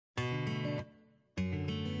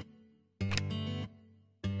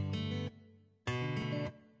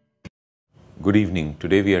Good evening.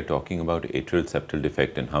 Today we are talking about atrial septal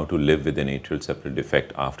defect and how to live with an atrial septal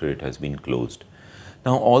defect after it has been closed.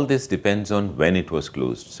 Now all this depends on when it was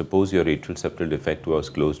closed. Suppose your atrial septal defect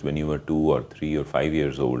was closed when you were 2 or 3 or 5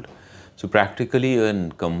 years old. So practically a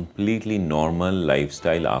completely normal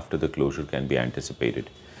lifestyle after the closure can be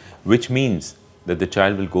anticipated, which means that the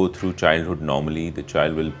child will go through childhood normally, the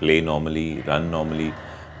child will play normally, run normally,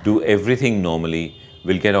 do everything normally,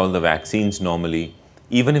 will get all the vaccines normally.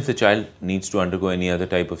 Even if the child needs to undergo any other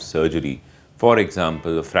type of surgery, for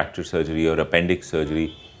example, a fracture surgery or appendix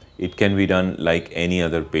surgery, it can be done like any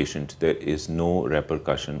other patient. There is no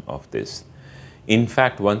repercussion of this. In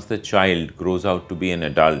fact, once the child grows out to be an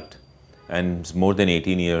adult and is more than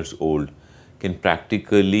 18 years old, can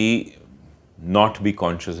practically not be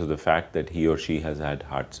conscious of the fact that he or she has had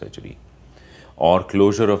heart surgery or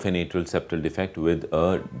closure of an atrial septal defect with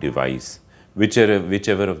a device,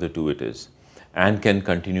 whichever of the two it is, and can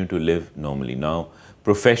continue to live normally. Now,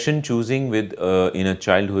 profession choosing with in a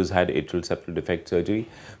child who has had atrial septal defect surgery,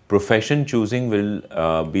 profession choosing will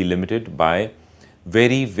be limited by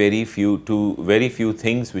very few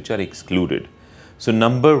things which are excluded. So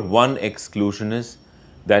number one exclusion is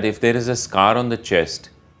that if there is a scar on the chest,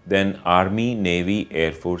 then Army, Navy,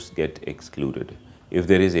 Air Force get excluded if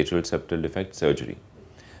there is atrial septal defect surgery.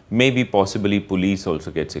 Maybe possibly police also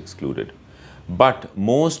gets excluded. But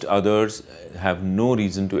most others have no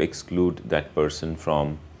reason to exclude that person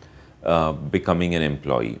from becoming an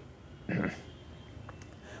employee.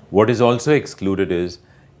 What is also excluded is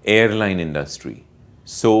airline industry.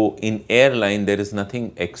 So in airline, there is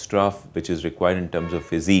nothing extra which is required in terms of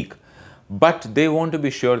physique, but they want to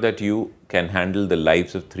be sure that you can handle the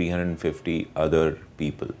lives of 350 other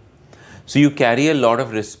people. So you carry a lot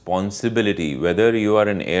of responsibility, whether you are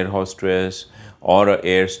an air hostess or an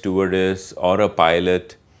air stewardess or a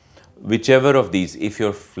pilot, whichever of these, if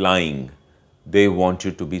you're flying, they want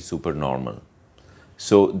you to be super normal.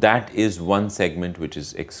 So that is one segment which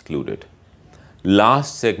is excluded.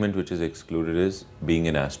 Last segment which is excluded is being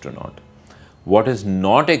an astronaut. What is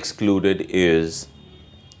not excluded is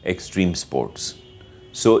extreme sports.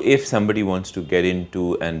 So if somebody wants to get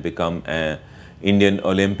into and become an Indian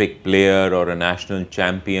Olympic player or a national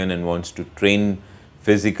champion and wants to train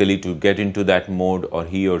physically to get into that mode, or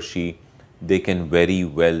he or she, they can very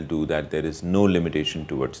well do that. There is no limitation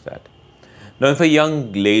towards that. Now, if a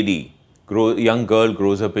young girl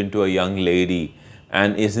grows up into a young lady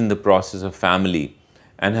and is in the process of family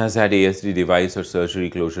and has had ASD device or surgery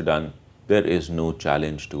closure done, there is no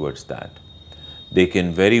challenge towards that. They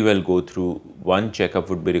can very well go through one checkup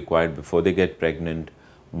would be required before they get pregnant,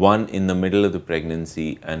 one in the middle of the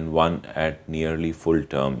pregnancy, and one at nearly full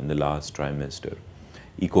term in the last trimester.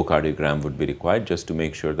 Echocardiogram would be required just to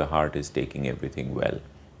make sure the heart is taking everything well.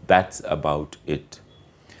 That's about it.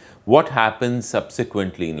 What happens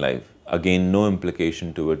subsequently in life? Again, no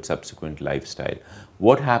implication towards subsequent lifestyle.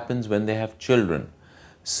 What happens when they have children?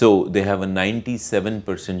 So they have a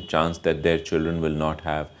 97% chance that their children will not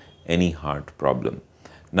have any heart problem.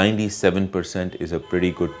 97% is a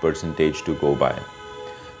pretty good percentage to go by.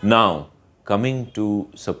 Now, coming to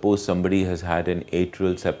suppose somebody has had an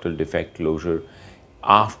atrial septal defect closure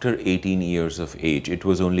after 18 years of age. It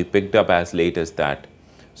was only picked up as late as that.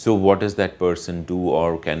 So what does that person do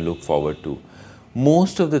or can look forward to?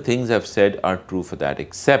 Most of the things I've said are true for that,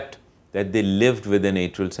 except that they lived with an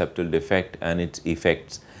atrial septal defect and its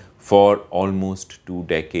effects for almost 2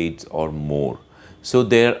 decades or more. So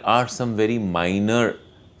there are some very minor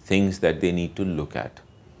things that they need to look at.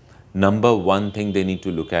 Number one thing they need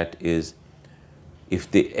to look at is if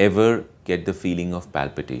they ever get the feeling of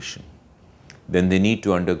palpitation, then they need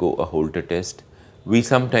to undergo a Holter test. We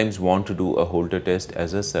sometimes want to do a Holter test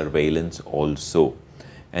as a surveillance also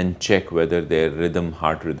and check whether their rhythm,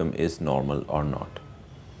 heart rhythm is normal or not.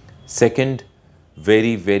 Second,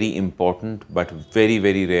 very important but very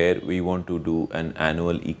rare, we want to do an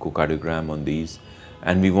annual echocardiogram on these,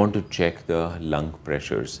 and we want to check the lung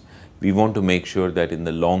pressures. We want to make sure that in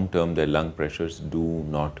the long term their lung pressures do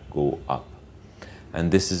not go up. And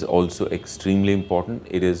this is also extremely important.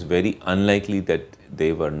 It is very unlikely that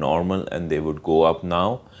they were normal and they would go up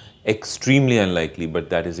now. Extremely unlikely, but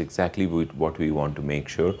that is exactly what we want to make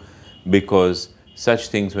sure, because such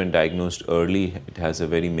things, when diagnosed early, it has a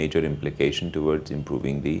very major implication towards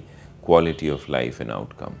improving the quality of life and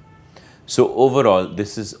outcome. So overall,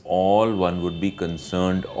 this is all one would be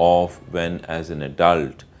concerned of when as an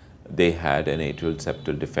adult they had an atrial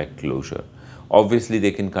septal defect closure. Obviously,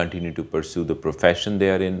 they can continue to pursue the profession they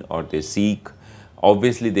are in or they seek.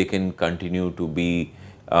 Obviously, they can continue to be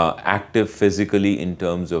active physically in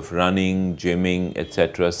terms of running, gymming,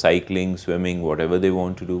 etc., cycling, swimming, whatever they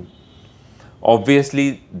want to do.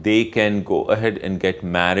 Obviously, they can go ahead and get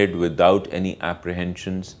married without any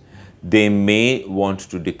apprehensions. They may want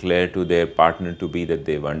to declare to their partner to be that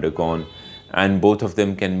they've undergone, and both of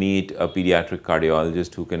them can meet a pediatric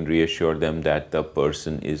cardiologist who can reassure them that the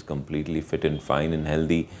person is completely fit and fine and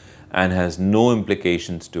healthy and has no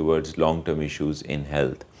implications towards long-term issues in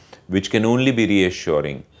health, which can only be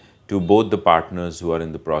reassuring to both the partners who are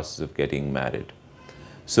in the process of getting married.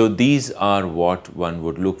 So these are what one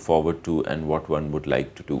would look forward to and what one would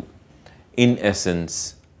like to do. In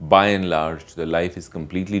essence, by and large, the life is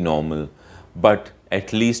completely normal, but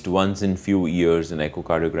at least once in few years, an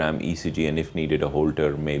echocardiogram, ECG, and if needed, a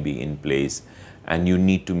Holter may be in place, and you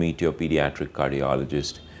need to meet your pediatric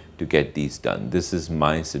cardiologist to get these done. This is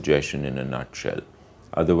my suggestion in a nutshell.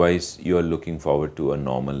 Otherwise, you are looking forward to a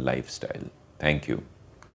normal lifestyle. Thank you.